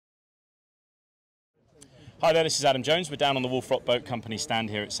Hi there, this is Adam Jones. We're down on the Wolf Rock Boat Company stand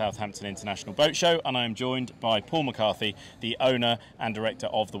here at Southampton International Boat Show, and I am joined by Paul McCarthy, the owner and director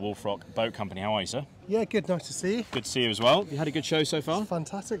of the Wolf Rock Boat Company. How are you, sir? Yeah, good. Nice to see you. Good to see you as well. You had a good show so far?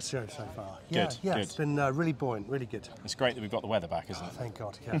 Fantastic show so far. Good, Yeah, good. It's been really buoyant, really good. It's great that we've got the weather back, isn't it? Thank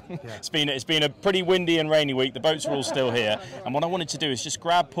God, yeah. It's been a pretty windy and rainy week. The boats are all still here, and what I wanted to do is just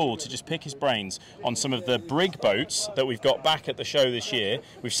grab Paul to just pick his brains on some of the BRIG boats that we've got back at the show this year.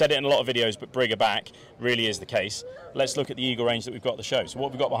 We've said it in a lot of videos, but BRIG are back. Really is the case. Let's look at the Eagle range that we've got at the show. So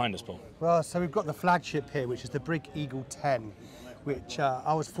what have we got behind us, Paul? Well, so we've got the flagship here, which is the BRIG Eagle 10, which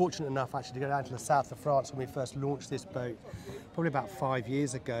I was fortunate enough actually to go down to the south of France when we first launched this boat, probably about 5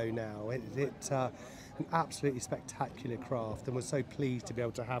 years ago now. It's an absolutely spectacular craft, and we're so pleased to be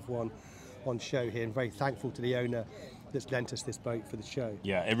able to have one on show here, and very thankful to the owner that's lent us this boat for the show.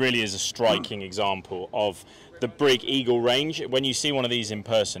 Yeah, it really is a striking example of the BRIG Eagle range. When you see one of these in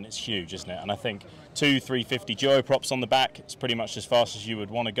person, it's huge, isn't it? And I think 350 duo props on the back, it's pretty much as fast as you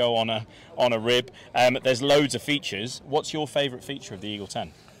would want to go on a rib. There's loads of features. What's your favourite feature of the Eagle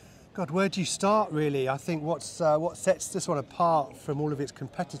 10? God, where do you start, really? I think what sets this one apart from all of its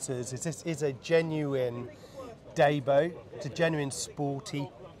competitors is this is a genuine day boat. It's a genuine sporty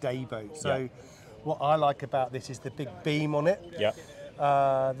day boat. So what I like about this is the big beam on it. Yeah.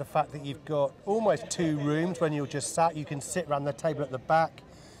 The fact that you've got almost 2 rooms when you're just sat. You can sit around the table at the back.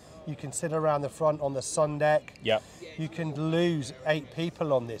 You can sit around the front on the sun deck. Yeah. You can lose 8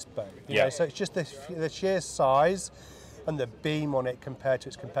 people on this boat. You know, so it's just the sheer size and the beam on it compared to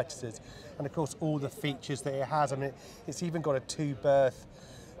its competitors. And of course all the features that it has. I mean, it's even got a 2-berth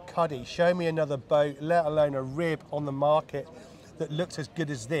cuddy. Show me another boat, let alone a rib on the market that looks as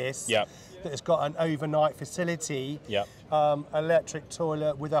good as this. Yeah. That has got an overnight facility, electric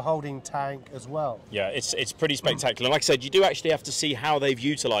toilet with a holding tank as well. Yeah, it's pretty spectacular. Like I said, you do actually have to see how they've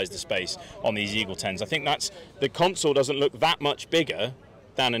utilised the space on these Eagle 10s. I think the console doesn't look that much bigger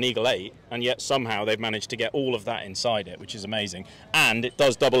than an Eagle 8, and yet somehow they've managed to get all of that inside it, which is amazing. And it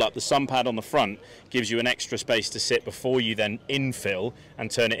does double up. The sun pad on the front gives you an extra space to sit before you then infill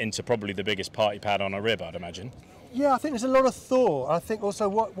and turn it into probably the biggest party pad on a rib, I'd imagine. Yeah, I think there's a lot of thought. I think also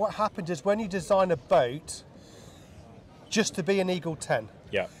what happens is when you design a boat just to be an Eagle 10.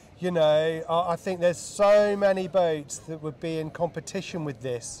 Yeah. You know, I think there's so many boats that would be in competition with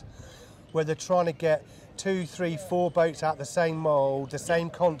this, where they're trying to get 2, 3, 4 boats out the same mould, the same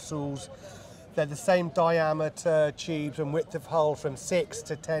consoles, they're the same diameter tubes and width of hull from 6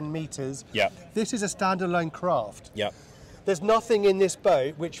 to 10 metres. Yeah. This is a standalone craft. Yeah. There's nothing in this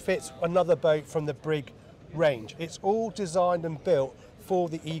boat which fits another boat from the BRIG range. It's all designed and built for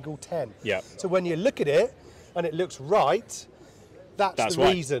the Eagle 10. Yeah. So when you look at it and it looks right, that's the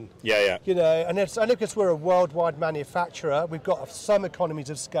reason. Yeah. You know, and because we're a worldwide manufacturer, we've got some economies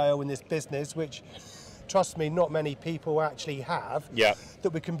of scale in this business, which, trust me, not many people actually have. Yeah. That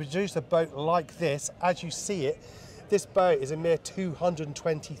we can produce a boat like this, as you see it. This boat is a mere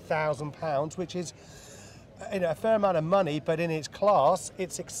 £220,000, which is a fair amount of money, but in its class,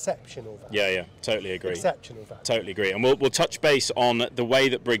 it's exceptional value. Yeah, totally agree. Exceptional value. Totally agree. And we'll touch base on the way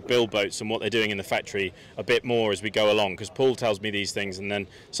that BRIG build boats and what they're doing in the factory a bit more as we go along, because Paul tells me these things and then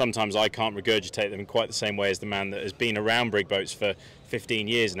sometimes I can't regurgitate them in quite the same way as the man that has been around BRIG boats for 15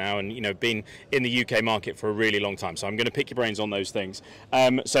 years now and, you know, been in the UK market for a really long time. So I'm going to pick your brains on those things.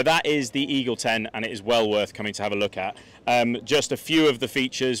 So that is the Eagle 10, and it is well worth coming to have a look at. Just a few of the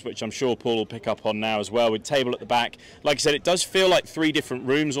features, which I'm sure Paul will pick up on now as well, with table at the back. Like I said, it does feel like 3 different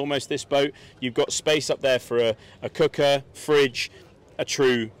rooms almost, this boat. You've got space up there for a cooker, fridge, a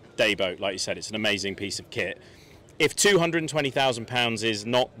true day boat. Like you said, it's an amazing piece of kit. If £220,000 is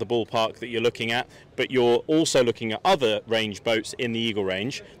not the ballpark that you're looking at, but you're also looking at other range boats in the Eagle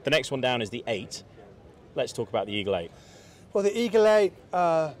range, the next one down is the 8. Let's talk about the Eagle 8. Well, the Eagle 8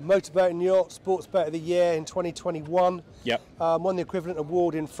 Motorboat and Yacht Sports Boat of the Year in 2021. Yep. Won the equivalent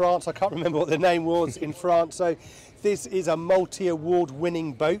award in France. I can't remember what the name was in France. So this is a multi-award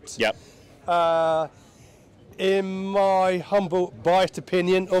winning boat. Yep. In my humble, biased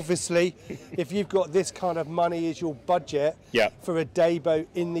opinion, obviously, if you've got this kind of money as your budget for a day boat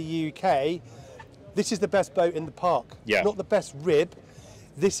in the UK, this is the best boat in the park. Yeah. Not the best rib.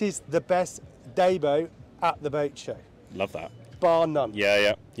 This is the best day boat at the boat show. Love that. Bar none.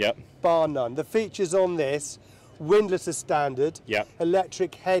 Yeah. Bar none. The features on this, windlass as standard,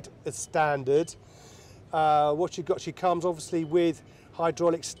 electric head as standard. What she comes obviously with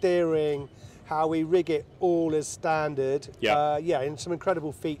hydraulic steering, how we rig it all as standard. Yeah. Yeah, and some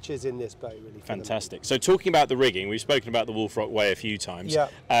incredible features in this boat, really. Fantastic. So talking about the rigging, we've spoken about the Wolf Rock Way a few times, Yeah.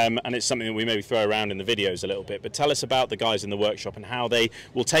 And it's something that we maybe throw around in the videos a little bit, but tell us about the guys in the workshop and how they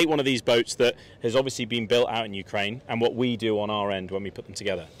will take one of these boats that has obviously been built out in Ukraine and what we do on our end when we put them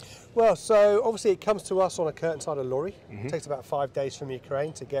together. Well, so obviously it comes to us on a curtain-sided lorry. It takes about 5 days from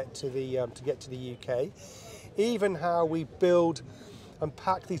Ukraine to get to the UK. Even how we build and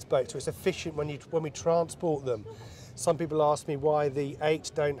pack these boats so it's efficient when we transport them. Some people ask me why the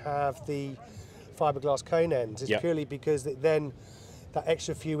 8 don't have the fiberglass cone ends. It's purely because then that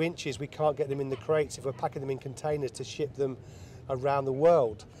extra few inches, we can't get them in the crates if we're packing them in containers to ship them around the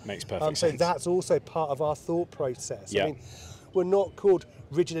world. Makes perfect so sense. that's also part of our thought process. Yeah. I mean, we're not called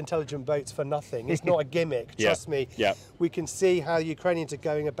rigid intelligent boats for nothing. It's not a gimmick, trust me. Yeah. We can see how the Ukrainians are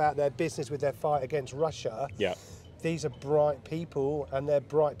going about their business with their fight against Russia. Yeah. These are bright people, and they're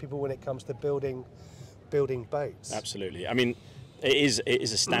bright people when it comes to building boats. Absolutely. I mean, it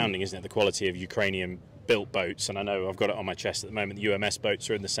is astounding, isn't it, the quality of Ukrainian built boats, and I know I've got it on my chest at the moment. The UMS boats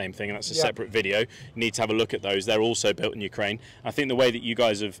are in the same thing, and that's a separate video. You need to have a look at those. They're also built in Ukraine. I think the way that you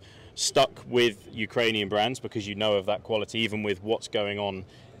guys have stuck with Ukrainian brands, because you know of that quality, even with what's going on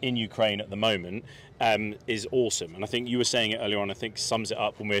in Ukraine at the moment, is awesome. And I think you were saying it earlier on, I think sums it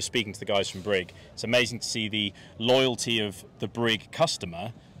up when we were speaking to the guys from BRIG. It's amazing to see the loyalty of the BRIG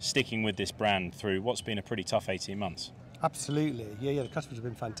customer sticking with this brand through what's been a pretty tough 18 months. Absolutely. Yeah, the customers have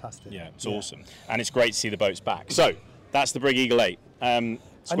been fantastic. Yeah, it's awesome. And it's great to see the boats back. So, that's the BRIG Eagle 8.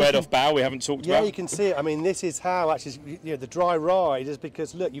 Squared off bow, we haven't talked about. Yeah, you can see it. I mean, this is how actually, the dry ride is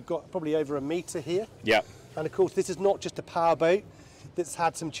because, look, you've got probably over a metre here. Yeah. And of course, this is not just a power boat that's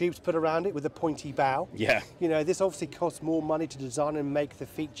had some tubes put around it with a pointy bow. Yeah. This obviously costs more money to design and make the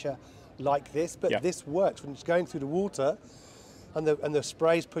feature like this, but this works when it's going through the water and the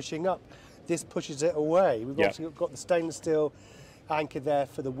spray's pushing up. This pushes it away. We've obviously got the stainless steel anchor there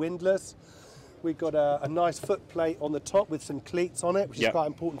for the windlass. We've got a nice foot plate on the top with some cleats on it, which is quite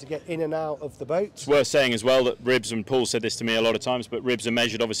important to get in and out of the boat. It's worth saying as well that ribs, and Paul said this to me a lot of times, but ribs are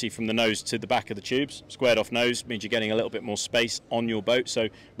measured obviously from the nose to the back of the tubes. Squared off nose means you're getting a little bit more space on your boat, so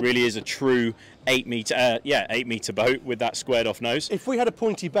really is a true 8 metre boat with that squared off nose. If we had a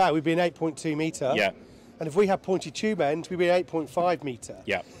pointy bow, we'd be an 8.2 metre. Yeah. And if we had pointy tube ends, we'd be an 8.5 metre.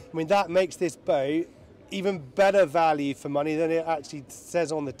 Yeah. I mean, that makes this boat even better value for money than it actually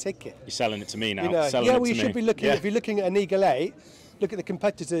says on the ticket. You're selling it to me now. You should be looking, if you're looking at an Eagle 8, look at the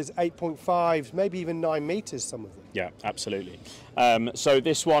competitors, 8.5, maybe even 9 metres, some of them. Yeah, absolutely. So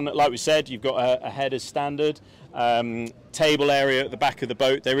this one, like we said, you've got a head as standard. Table area at the back of the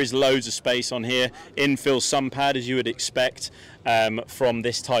boat. There is loads of space on here. Infill sun pad, as you would expect from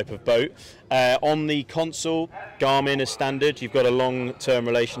this type of boat. On the console, Garmin as standard. You've got a long-term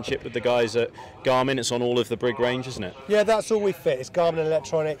relationship with the guys at Garmin. It's on all of the BRIG range, isn't it? Yeah, that's all we fit. It's Garmin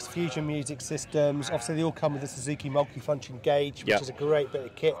Electronics, Fusion Music Systems. Obviously, they all come with the Suzuki multifunction gauge, which is a great bit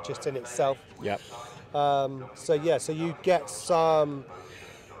of kit just in itself. Yeah. So you get some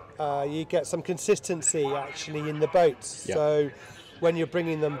consistency actually in the boats. Yeah. So when you're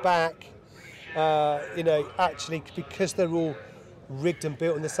bringing them back, actually because they're all rigged and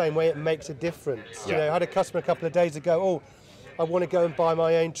built in the same way, it makes a difference. Yeah. I had a customer a couple of days ago, I want to go and buy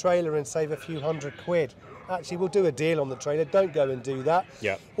my own trailer and save a few £100. Actually, we'll do a deal on the trailer. Don't go and do that.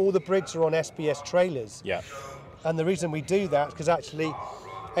 Yeah. All the BRIGs are on SBS trailers. Yeah. And the reason we do that is because actually,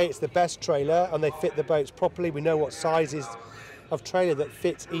 it's the best trailer and they fit the boats properly. We know what sizes of trailer that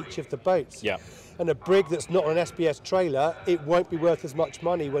fits each of the boats. Yeah. And a BRIG that's not on an SBS trailer, it won't be worth as much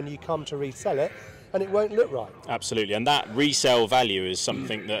money when you come to resell it, and it won't look right. Absolutely, and that resale value is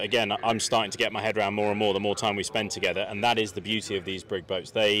something that, again, I'm starting to get my head around more and more the more time we spend together, and that is the beauty of these BRIG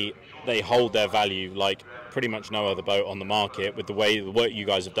boats. They hold their value like pretty much no other boat on the market with the work you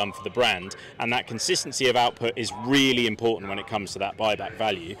guys have done for the brand, and that consistency of output is really important when it comes to that buyback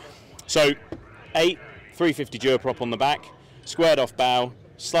value. So, 8 350 Duroprop on the back, squared off bow,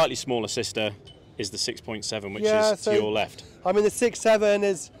 slightly smaller sister is the 6.7, which is to your left. I mean, the 6.7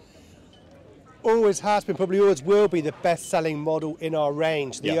 is always has been, probably always will be the best-selling model in our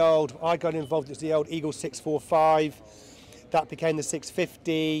range. I got involved, it's the old Eagle 645, that became the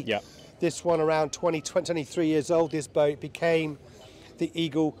 650. Yeah. This one around 23 years old, this boat became the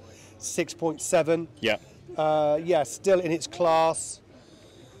Eagle 6.7. Yeah. Still in its class.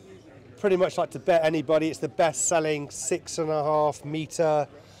 Pretty much like to bet anybody, it's the best-selling 6.5 metre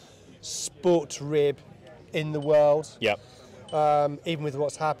sport rib in the world. Yeah. Even with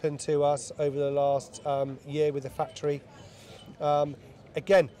what's happened to us over the last year with the factory.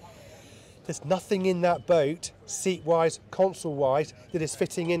 Again, There's nothing in that boat, seat-wise, console-wise, that is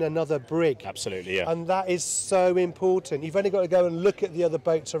fitting in another brig. Absolutely, yeah. And that is so important. You've only got to go and look at the other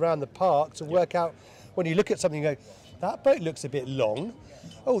boats around the park to work out, when you look at something, you go, that boat looks a bit long.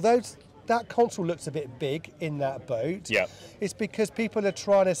 Oh, that console looks a bit big in that boat. Yeah. It's because people are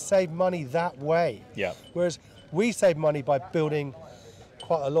trying to save money that way. Yeah. Whereas we save money by building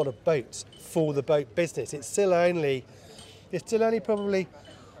quite a lot of boats for the boat business. It's still only probably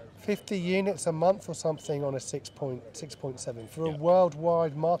 50 units a month or something on a 6.7 for a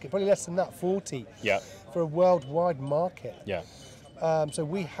worldwide market. Probably less than that, 40. Yeah. For a worldwide market. Yeah. So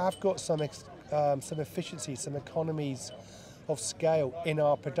we have got some efficiencies, some economies of scale in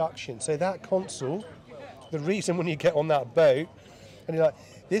our production. So that console, the reason when you get on that boat and you're like,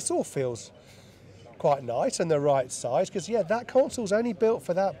 this all feels quite nice and the right size, because that console's only built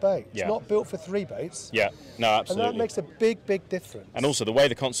for that boat. It's not built for 3 boats. Yeah, no, absolutely. And that makes a big difference. And also the way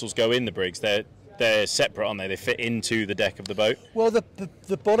the consoles go in the brigs, they're separate, aren't they? They fit into the deck of the boat. Well,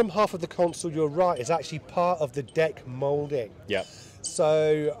 the bottom half of the console, you're right, is actually part of the deck moulding. Yeah.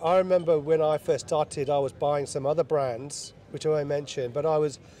 So I remember when I first started, I was buying some other brands, which I won't mention, but I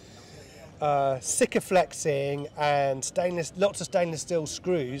was Sikaflexing and lots of stainless steel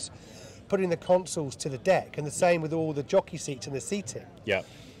screws, putting the consoles to the deck, and the same with all the jockey seats and the seating. Yeah.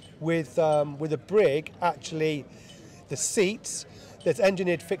 With a brig, actually, the seats, there's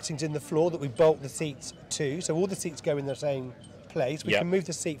engineered fixings in the floor that we bolt the seats to, so all the seats go in the same place. We can move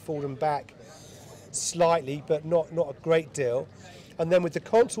the seat forward and back slightly, but not a great deal. And then with the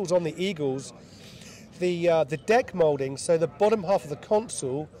consoles on the Eagles, the deck moulding, so the bottom half of the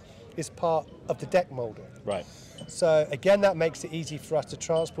console is part of the deck moulding. Right. So again, that makes it easy for us to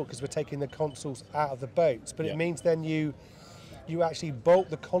transport because we're taking the consoles out of the boats. But it means then you actually bolt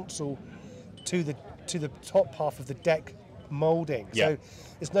the console to the top half of the deck moulding. So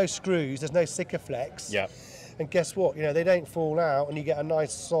there's no screws, there's no Sikaflex. Yeah. And guess what? They don't fall out, and you get a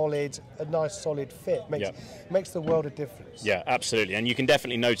nice solid fit. Makes the world of difference. Yeah, absolutely. And you can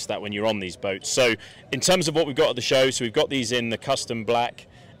definitely notice that when you're on these boats. So in terms of what we've got at the show, so we've got these in the custom black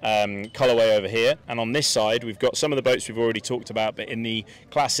colourway over here, and on this side we've got some of the boats we've already talked about, but in the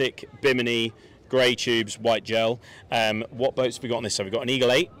classic Bimini grey tubes, white gel. What boats have we got on this side? We've got an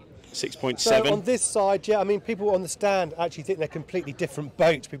Eagle 8, 6.7. So on this side, people on the stand actually think they're completely different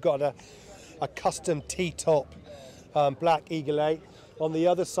boats. We've got a custom T-top black Eagle 8. On the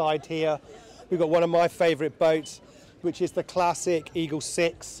other side here, we've got one of my favourite boats, which is the classic Eagle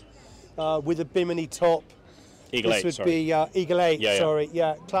 6 with a Bimini top. Eagle 8, this would be Eagle 8,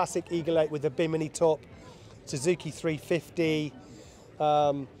 yeah. classic Eagle 8 with a Bimini top, Suzuki 350.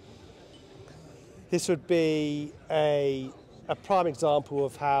 This would be a prime example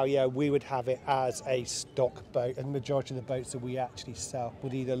of how we would have it as a stock boat, and the majority of the boats that we actually sell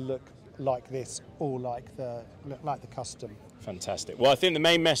would either look like this or like the custom. Fantastic. Well, I think the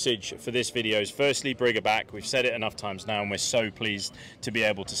main message for this video is firstly, Brig are back. We've said it enough times now, and we're so pleased to be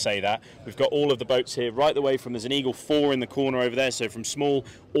able to say that. We've got all of the boats here right the way from, there's an Eagle 4 in the corner over there, so from small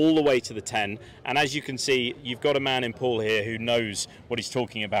all the way to the 10. And as you can see, you've got a man in Paul here who knows what he's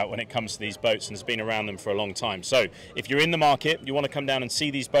talking about when it comes to these boats and has been around them for a long time. So if you're in the market, you want to come down and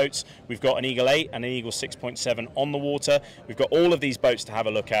see these boats, we've got an Eagle 8 and an Eagle 6.7 on the water. We've got all of these boats to have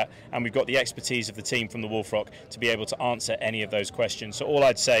a look at, and we've got the expertise of the team from the Wolf Rock to be able to answer any of those questions. So all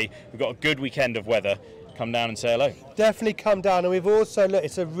I'd say, we've got a good weekend of weather. Come down and say hello. Definitely come down, and we've also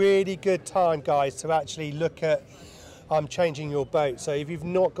it's a really good time, guys, to actually look at changing your boat. So if you've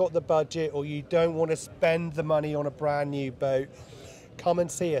not got the budget or you don't want to spend the money on a brand new boat, come and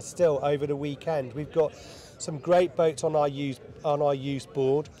see us still over the weekend. We've got some great boats on our used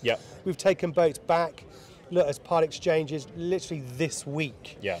board. Yeah. We've taken boats back as part exchanges literally this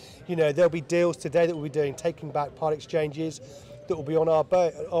week. Yeah. There'll be deals today that we'll be doing, taking back part exchanges that will be on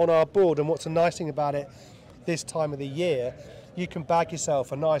our board. And what's the nice thing about it, this time of the year, you can bag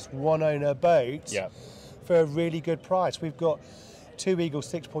yourself a nice one-owner boat for a really good price. We've got 2 Eagle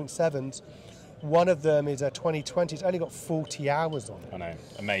 6.7s. One of them is a 2020. It's only got 40 hours on it. I know,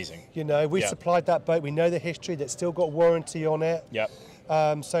 amazing. We supplied that boat. We know the history. That's still got warranty on it. Yep.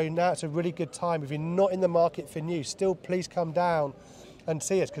 So now it's a really good time. If you're not in the market for new, still please come down and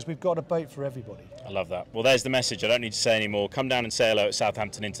see us, because we've got a boat for everybody. I love that. Well, there's the message. I don't need to say any more. Come down and say hello at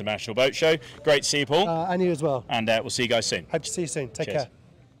Southampton International Boat Show. Great to see you, Paul. And you as well. And we'll see you guys soon. Hope to see you soon. Take care.